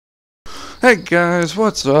Hey guys,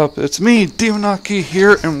 what's up? It's me, Dmeonaci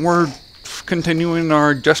here, and we're continuing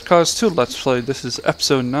our Just Cause 2 Let's Play. This is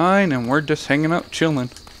episode 9, and we're just hanging out, chilling.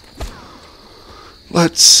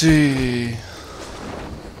 Let's see.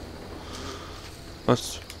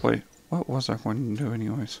 Wait, what was I going to do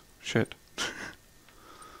anyways? Shit.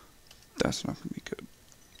 That's not gonna be good.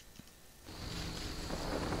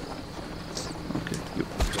 Okay, yep.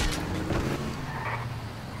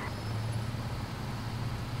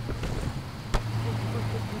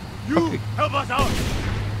 You help us out!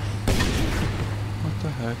 What the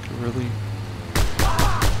heck, really?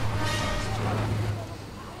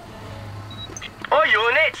 All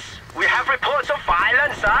units, we have reports of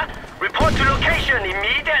violence, sir. Report to location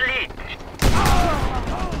immediately.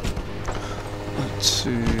 Let's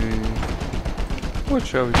see. What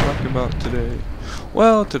shall we talk about today?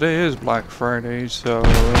 Well, today is Black Friday, so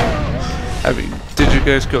did you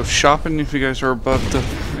guys go shopping if you guys are about to,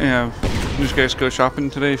 did you guys go shopping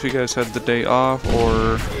today if you guys had the day off,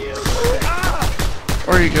 or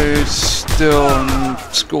are you guys still in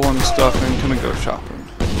school and stuff and gonna go shopping?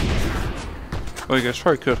 Well, you guys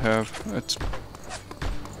probably could have. It's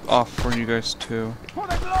off for you guys too.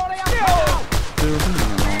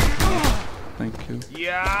 Thank you.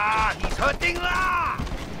 Yeah, he's hurting lah!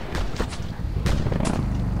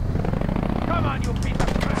 Come on, you piece of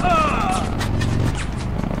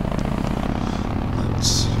Let's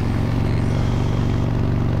see.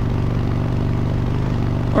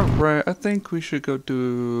 Alright, I think we should go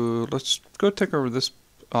do... Let's go take over this...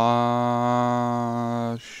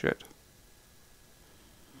 shit.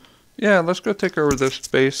 Yeah, let's go take over this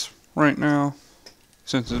base right now.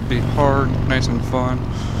 Since it'd be hard, nice and fun.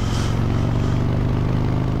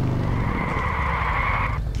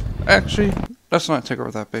 Actually, let's not take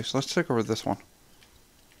over that base. Let's take over this one.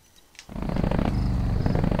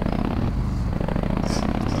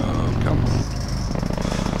 Come on.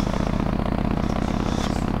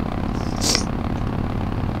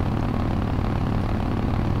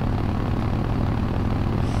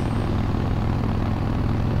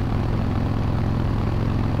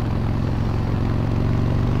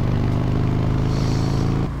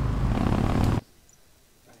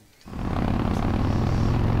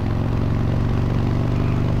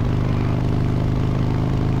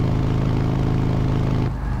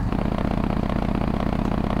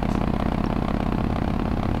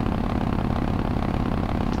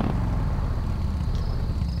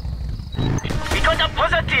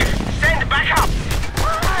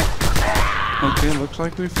 Okay, looks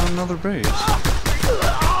like we found another base.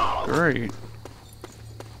 Great.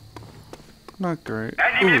 Not great.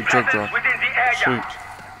 Ooh, drug drop. Sweet.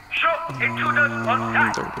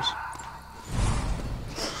 There it is.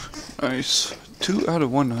 Nice. 2 out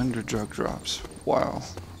of 100 drug drops. Wow.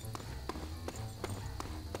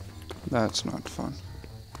 That's not fun.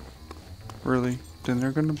 Really? Then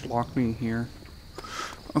they're gonna block me here?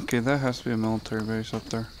 Okay, that has to be a military base up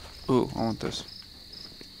there. Ooh, I want this.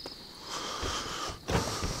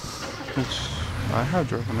 I have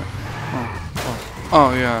driven it.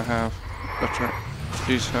 Oh yeah, I have. That's right.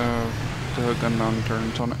 These have the gun mounted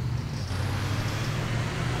turrets on it.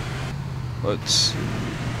 Let's see.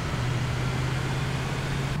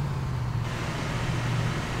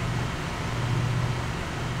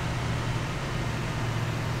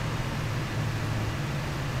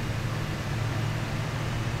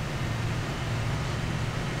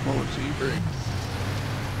 What was E-brake?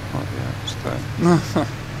 Oh yeah, it's that.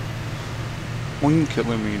 1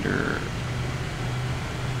 kilometer.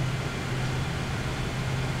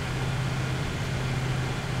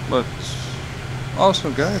 Let's. Also,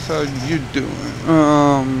 guys, how you doing?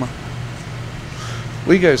 What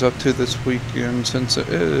are you guys up to this weekend? Since it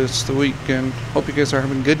is the weekend, hope you guys are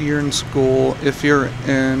having a good year in school. If you're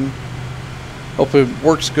in, hope it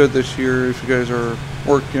works good this year. If you guys are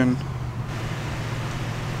working,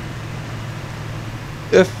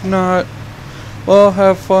 if not. Well,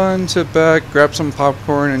 have fun, sit back, grab some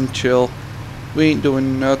popcorn, and chill. We ain't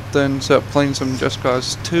doing nothing except playing some Just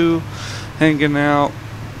Cause 2, hanging out,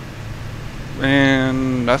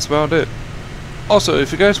 and that's about it. Also,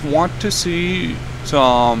 if you guys want to see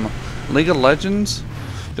some League of Legends,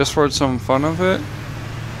 just for some fun of it,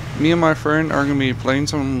 me and my friend are going to be playing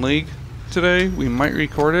some League today. We might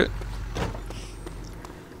record it.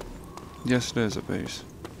 Yes, it is a base.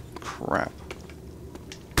 Crap.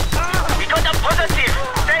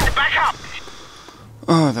 Send back up.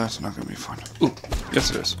 Oh, that's not gonna be fun. Ooh, yes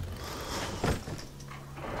it is.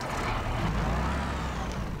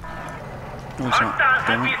 No, it's not.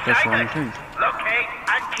 Damn it, that's the wrong thing.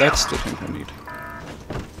 That's the thing I need.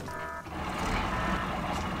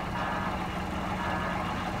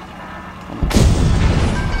 Come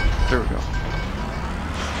There we go.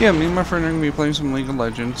 Yeah, me and my friend are gonna be playing some League of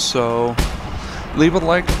Legends, so leave a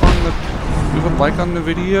like on the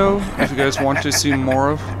video if you guys want to see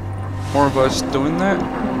more of us doing that.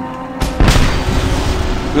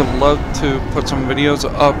 We'd love to put some videos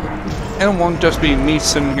up, and it won't just be me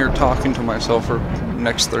sitting here talking to myself for the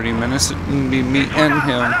next 30 minutes. It can be me and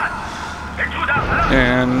him.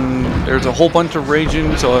 And there's a whole bunch of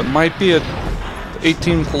raging, so it might be a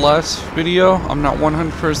 18 plus video. I'm not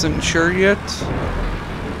 100% sure yet.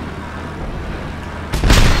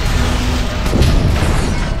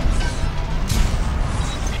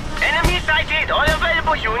 Enemy sighted. All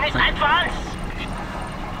available units advance.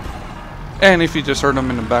 And if you just heard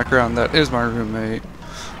him in the background, that is my roommate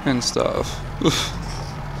and stuff. Alert!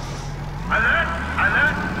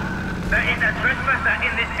 Alert! There is a trespasser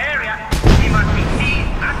in this area. He must be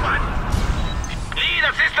seized at once. Need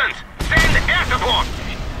assistance. Send air support.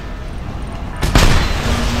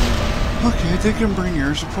 Okay, they can bring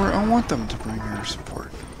air support. I want them to bring air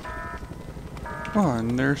support. Oh,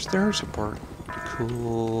 and there's their support.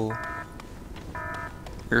 Cool.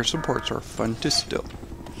 Air supports are fun to steal.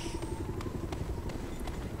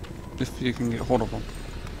 If you can get hold of them.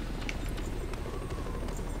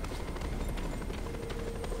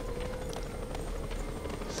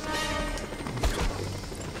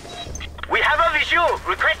 We have a visual.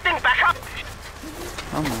 Requesting backup.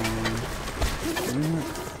 Come on.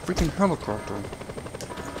 Freaking helicopter.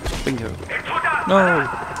 Bingo. No!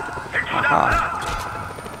 Aha.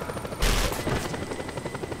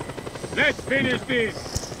 Let's finish this.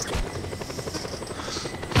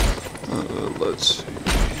 Let's see.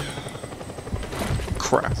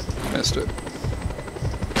 Crap. Missed it.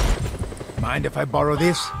 Mind if I borrow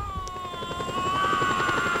this?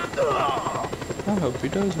 I hope he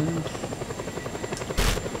doesn't.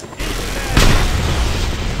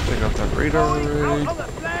 Take out that radar already.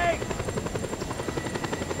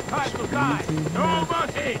 Time to die. No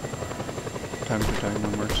mercy. Time to die, no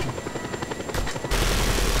mercy.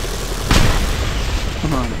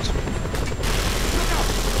 Come on.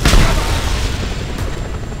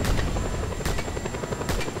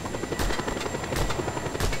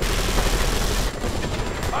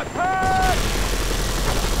 Attack!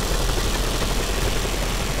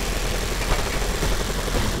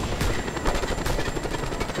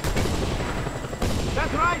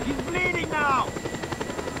 That's right, he's bleeding now!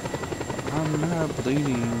 I'm not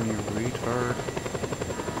bleeding, you retard.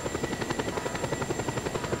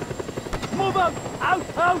 Move up! Out!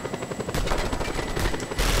 Out!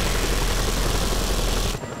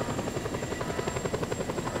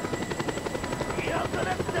 You're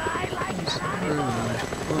gonna die like that!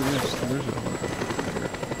 Oh yes, there's a helicopter there.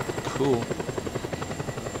 Cool.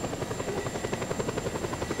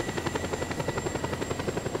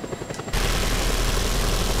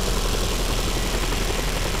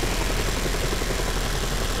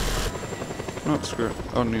 Oh, screw it.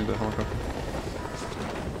 I don't need the helicopter.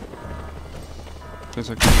 Guess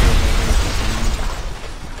I can kill the helicopter.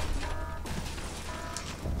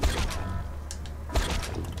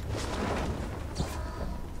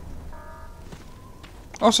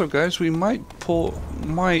 Also, guys, we might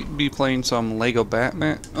be playing some Lego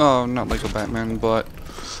Batman. Oh, not Lego Batman, but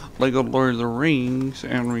Lego Lord of the Rings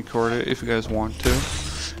and record it if you guys want to.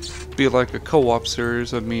 Be like a co-op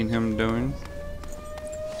series of me and him doing.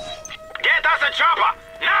 Get us a chopper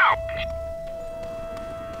now!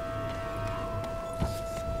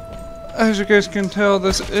 As you guys can tell,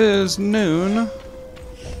 this is noon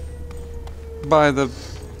by the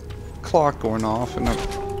clock going off and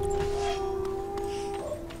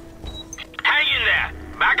Hang in there!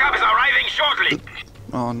 Backup is arriving shortly!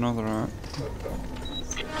 oh no, they're not.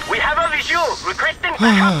 We have a visual! Requesting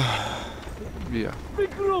backup! Yeah.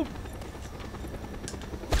 Regroup!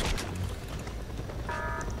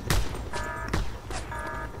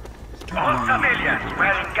 All civilians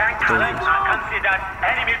wearing gang colors are considered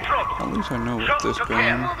enemy troops. At least I know what this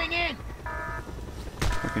gun. Moving in!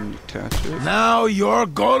 I can detach it. Now you're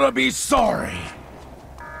gonna be sorry!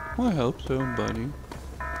 I hope so, buddy.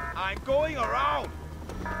 I'm going around!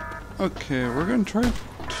 Okay, we're gonna try to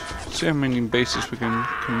see how many bases we can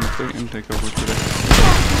complete and take over today.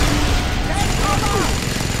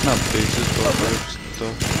 Not bases, but other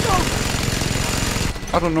stuff.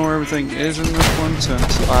 I don't know where everything is in this one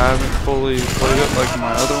since I haven't fully played it like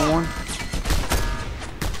my other one.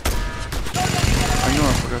 I know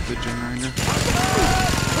I forgot the generator.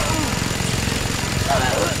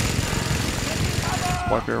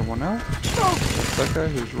 Wipe everyone out. That guy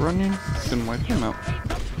who's running, can wipe him out.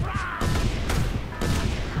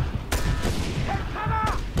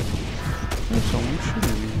 There's someone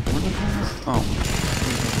shooting me. Where the hell? Oh.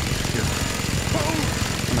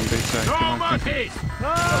 And a base active, I think.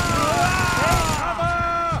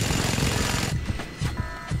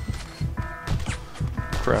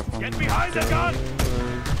 Crap, I'm Get behind the gun!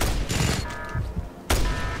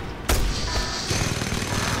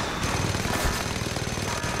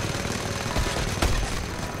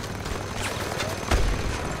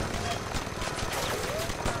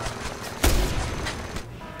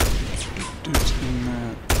 Dude's in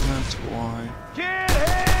that. That's why. Kill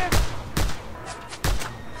him!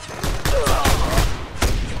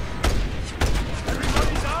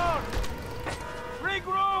 Everybody down!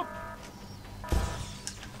 Regroup!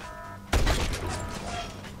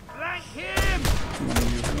 Flank him!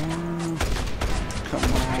 Come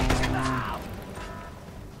on.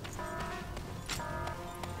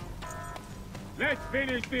 Let's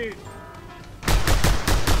finish this!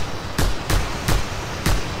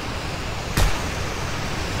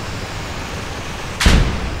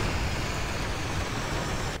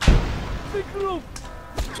 Regroup!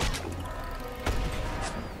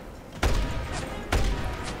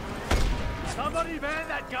 Somebody man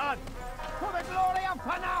that gun! For the glory of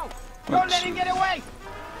Panau! Don't let him get away!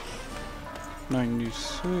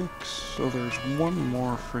 96. So there's one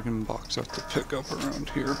more friggin' box I have to pick up around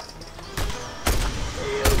here.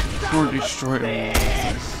 Or destroy them.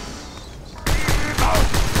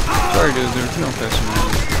 Sorry dude, there's no passing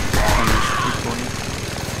on this recording.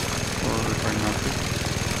 Or trying not to.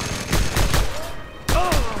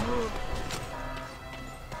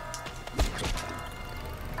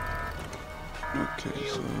 Okay,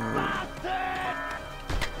 so...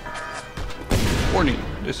 Warning,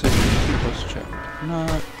 this is an 18+ check.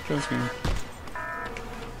 Not joking.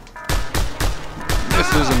 This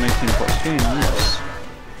is an 18+ game, yes.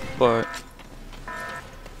 But...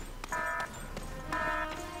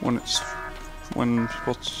 when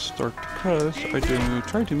people start to cuss, I do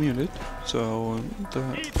try to mute it, so the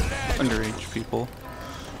underage people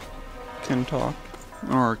can talk,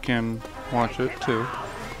 or can watch it too.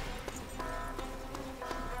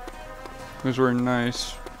 Because we're a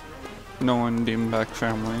nice, no one deemed back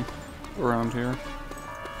family around here.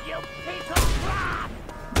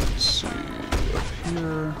 Let's see, up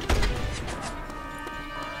here.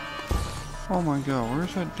 Oh my god,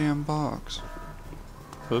 where's that damn box?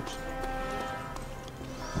 Oops.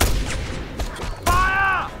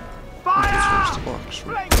 Fire! Fire! Where's the box?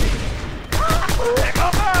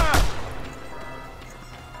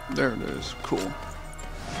 There it is. Cool.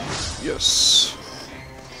 Yes.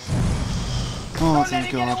 Oh,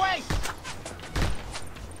 thank God.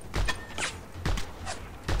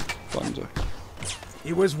 Bunza.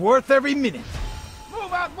 It was worth every minute.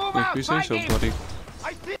 Move out, move Make out! me say so, buddy.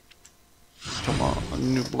 I see. Come on, a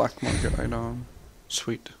new black market item.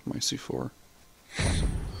 Sweet, my C4.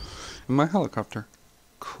 Awesome. And my helicopter.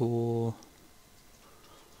 Cool.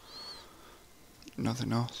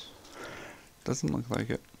 Nothing else. Doesn't look like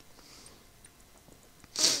it.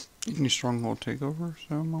 Any stronghold takeovers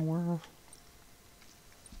that I'm aware of?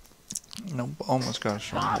 Nope, almost got a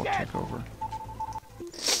stronghold takeover.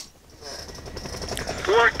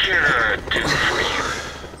 What can I do for you?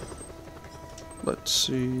 Let's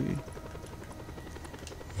see.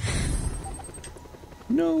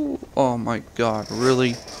 No! Oh my god,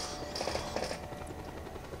 really?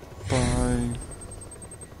 Bye.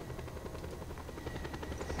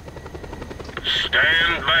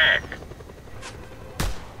 Stand back.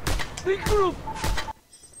 Regroup!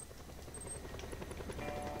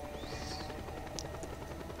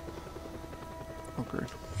 Oh, great.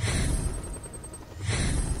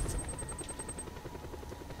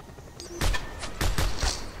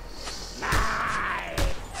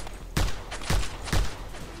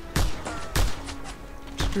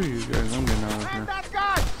 Screw you guys, I'm getting out of here.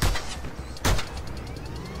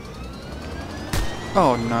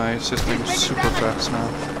 Oh, nice. This thing's super fast now.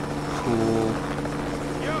 Cool.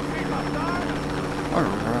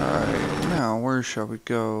 Alright, now where shall we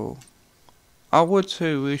go? I would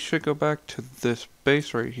say we should go back to this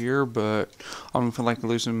base right here, but I don't feel like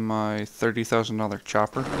losing my $30,000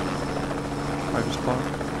 chopper I just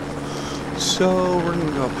bought. So we're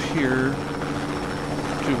gonna go up here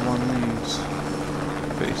to one of these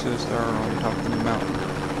bases that are on top of the mountain.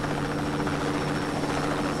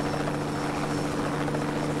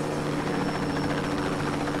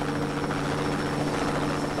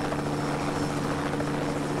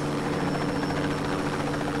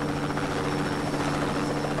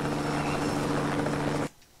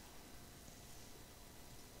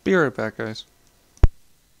 Be right back, guys.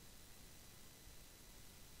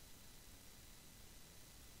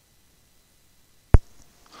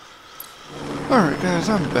 Alright guys,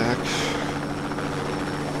 I'm back.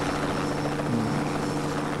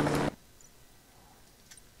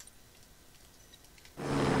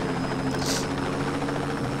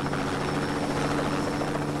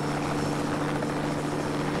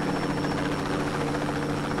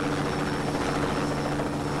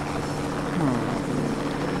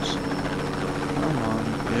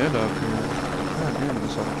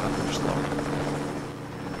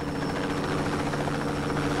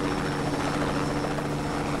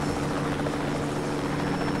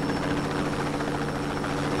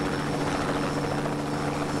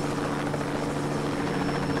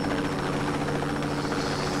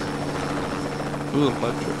 Ooh,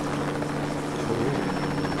 electric. Cool.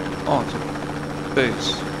 Oh, it's a base.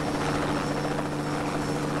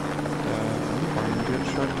 I'm going to get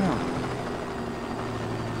shut down.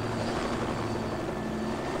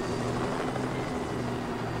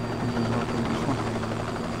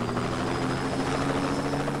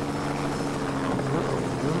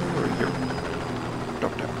 Over here.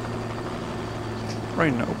 Drop down. Right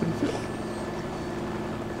in the open field.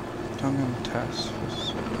 I'm going to task this.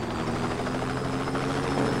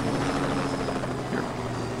 Here.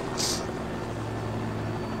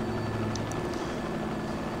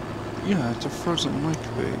 Yeah, it's a frozen lake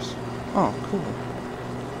base. Oh, cool.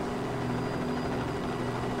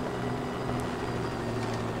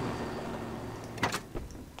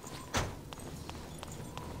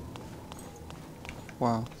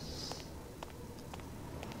 Wow.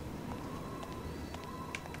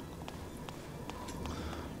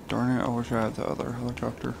 Darn it, I wish I had the other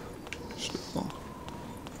helicopter. Still.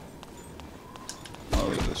 Oh,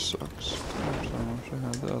 this sucks. I wish I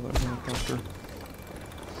had the other helicopter.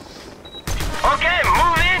 Okay,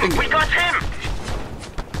 move in! We got him!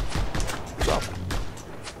 Stop.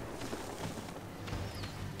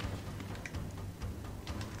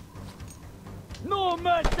 No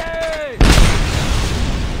mercy!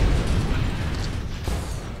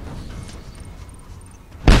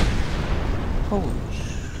 Holy sh...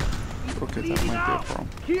 Okay, that might be a problem.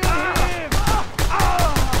 Kill him!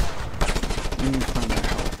 You need to find that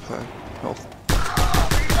health.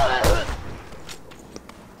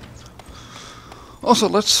 Also,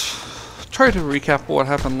 let's try to recap what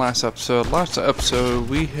happened last episode. Last episode,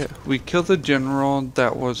 we killed the general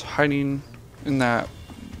that was hiding in that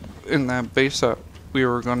base that we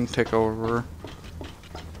were going to take over.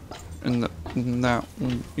 In that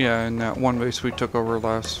one base we took over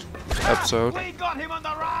last episode. We got him on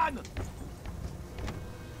the run!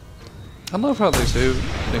 I love how they say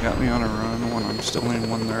they got me on a run when I'm still in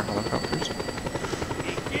one of their helicopters,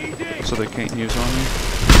 so they can't use on me.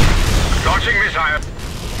 Launching missile.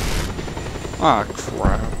 Ah,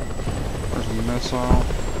 crap. There's a missile.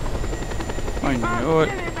 I knew it.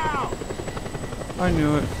 I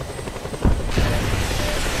knew it.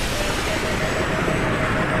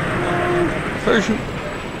 Parachute.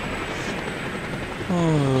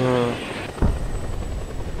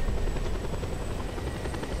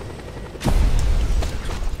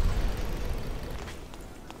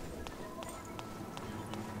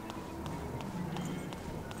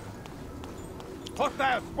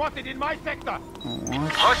 Hostile spotted in my sector!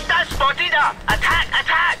 What? Hostile spotted! Attack!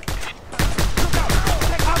 Attack!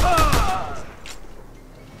 Come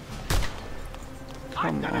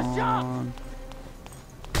on.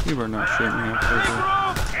 You better not shoot me up there.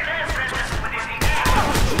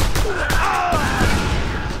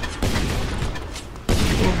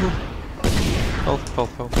 Health.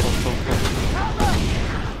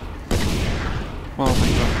 Well,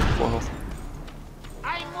 thank God. Full health.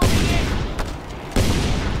 I'm moving in!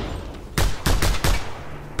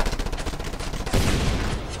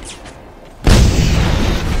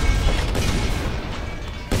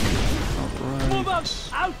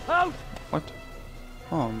 Out! What?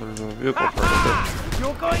 Oh, there's a vehicle part there.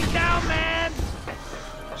 You're going down, man!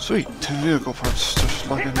 Sweet, 2 vehicle parts, just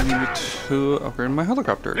like I needed to upgrade my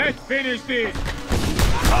helicopter. Let's finish this!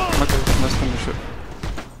 Okay, let's finish it.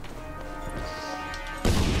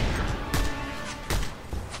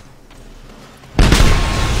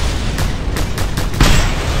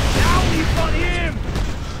 Now we've got him!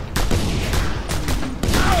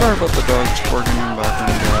 Sorry about the dogs barking in the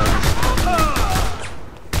background, guys.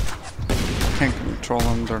 Can't control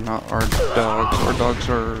them, they're not our dogs. Our dogs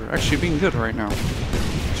are actually being good right now,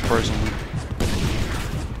 surprisingly.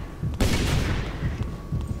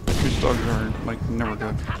 These dogs are, like, never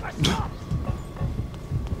good.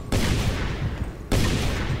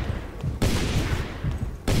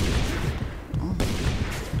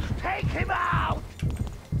 Take him out!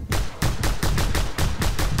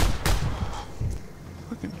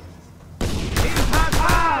 Fucking...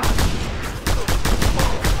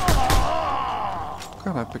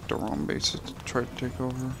 God, I picked the wrong base to try to take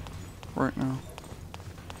over right now.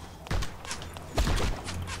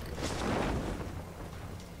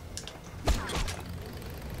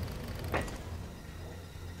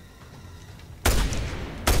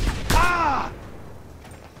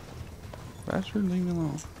 Bastard, leave me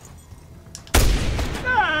alone.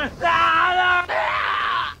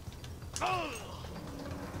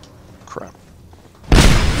 Crap.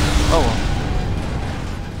 Oh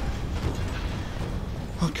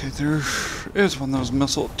well. Okay, there is one of those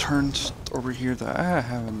missile turns over here that I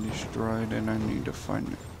haven't destroyed and I need to find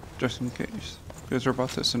it. Just in case. Because they're about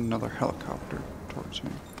to send another helicopter. towards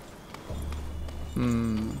me.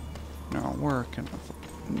 Now where can I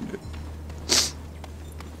find it?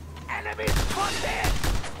 Enemy spotted!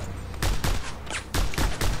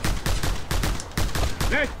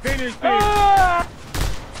 Let's finish this!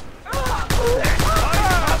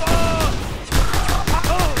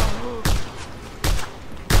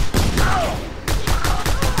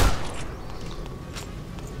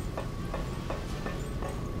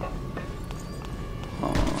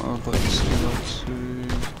 Let's see.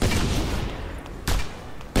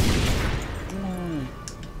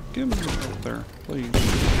 Get me out there, please.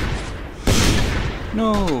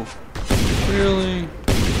 No! Really?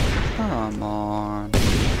 Come on.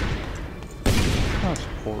 That's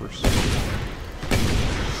horse.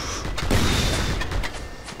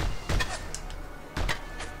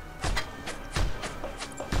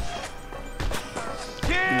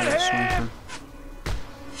 Sniper.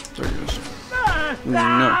 There he is. No.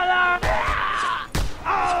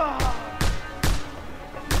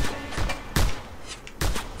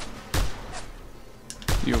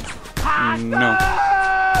 You. No.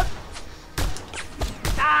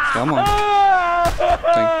 Come on.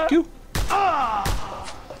 Thank you.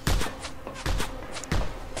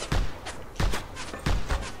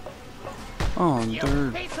 Oh, they're...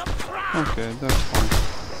 Okay, that's fine.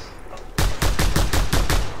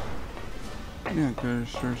 Yeah, because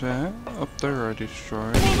there's that up there I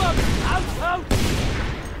destroyed.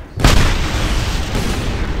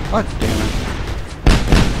 God damn it.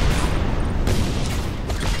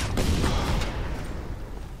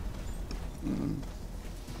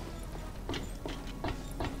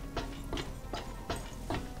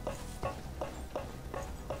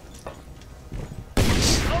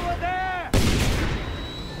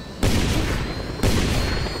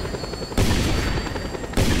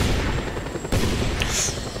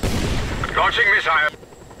 Launching missile.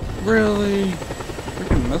 Really?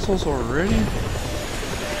 Freaking missiles already?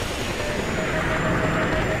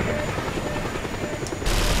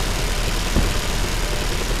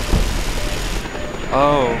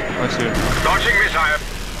 Oh, I see. Launching missile.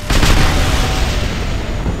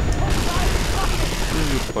 Where are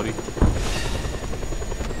you, buddy?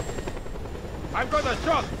 I've got a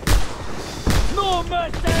shot! No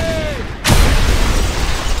mercy!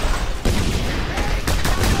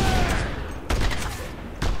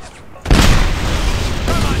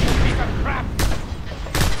 Come on, you piece of crap!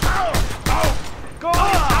 Ow! Ow! Go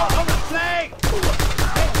out on the flank!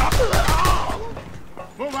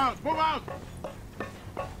 Move out! Move out!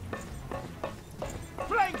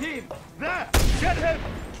 Flank him! There! Get him!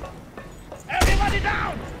 Everybody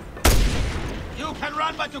down! You can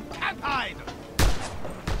run, but you can't hide!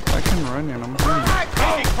 I can run and I'm running.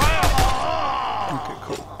 Taking fire! Okay,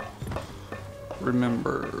 cool.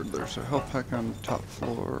 Remember, there's a health pack on the top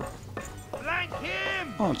floor. Flank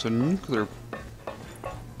him! Oh, it's a nuclear...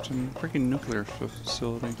 It's a freaking nuclear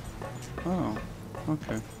facility. Oh,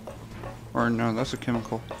 okay. Or no, that's a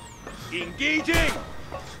chemical. Engaging!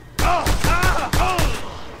 Oh! Ah! Oh!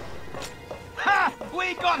 Ha!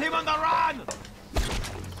 We got him on the run!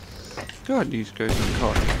 God, these guys are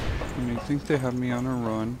caught. And they think they have me on a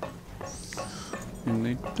run. And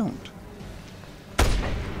they don't.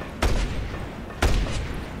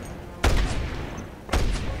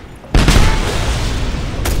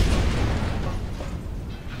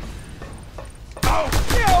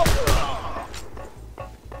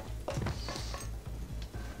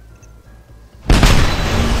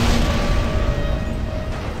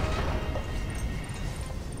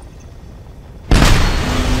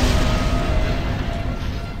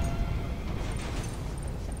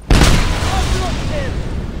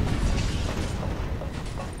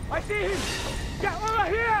 I see him! Get over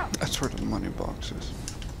here! That's where the money box is.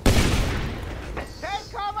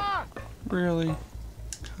 Take cover! Really?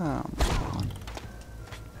 Come on.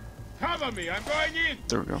 Cover me! I'm going in!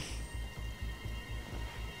 There we go.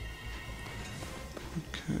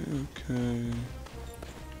 Okay.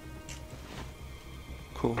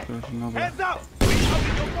 Cool, there's another Heads up! Reach out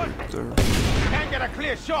with your gun! there. Can't get a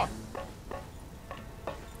clear shot!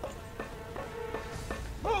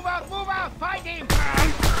 Move out! Fight him!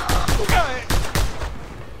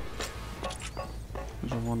 Is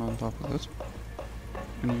there one on top of this?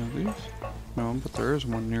 Any of these? No, but there is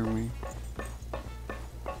one near me.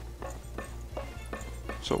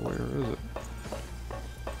 So where is it?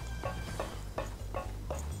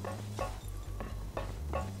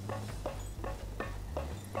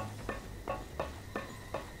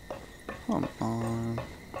 Come on.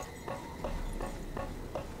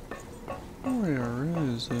 Where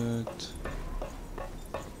is it?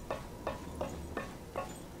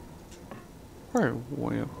 Probably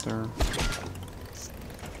way up there.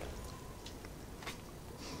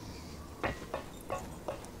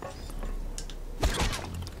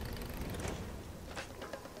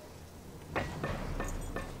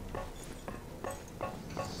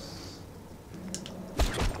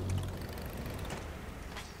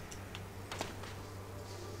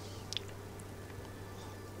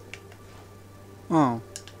 Oh,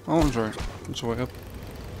 I was right. It's way up.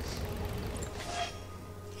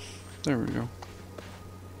 There we go.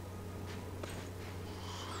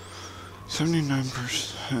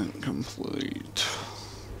 79% complete.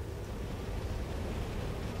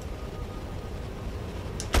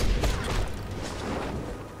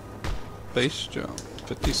 Base jump,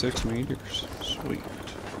 56 meters. Sweet.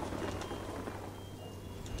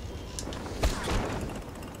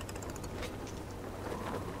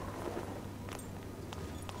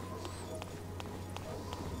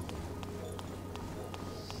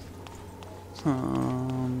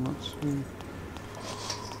 Let's see.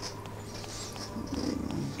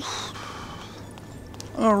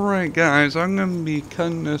 Alright guys, I'm going to be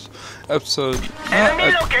cutting this episode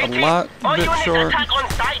a lot bit short.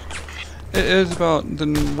 It is about the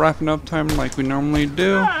wrapping up time like we normally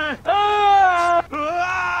do.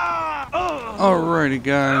 Alrighty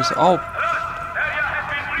guys, I'll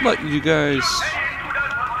let you guys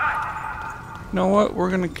know what, we're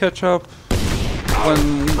going to catch up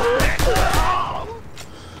when...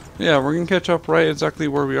 Yeah, we're going to catch up right exactly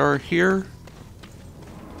where we are here.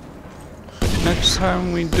 Next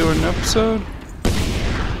time we do an episode,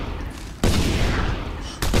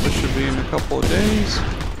 which should be in a couple of days,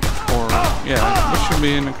 or yeah, which should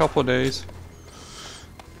be in a couple of days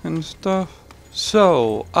and stuff.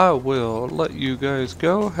 So I will let you guys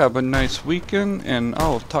go. Have a nice weekend, and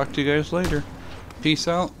I'll talk to you guys later. Peace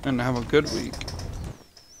out and have a good week.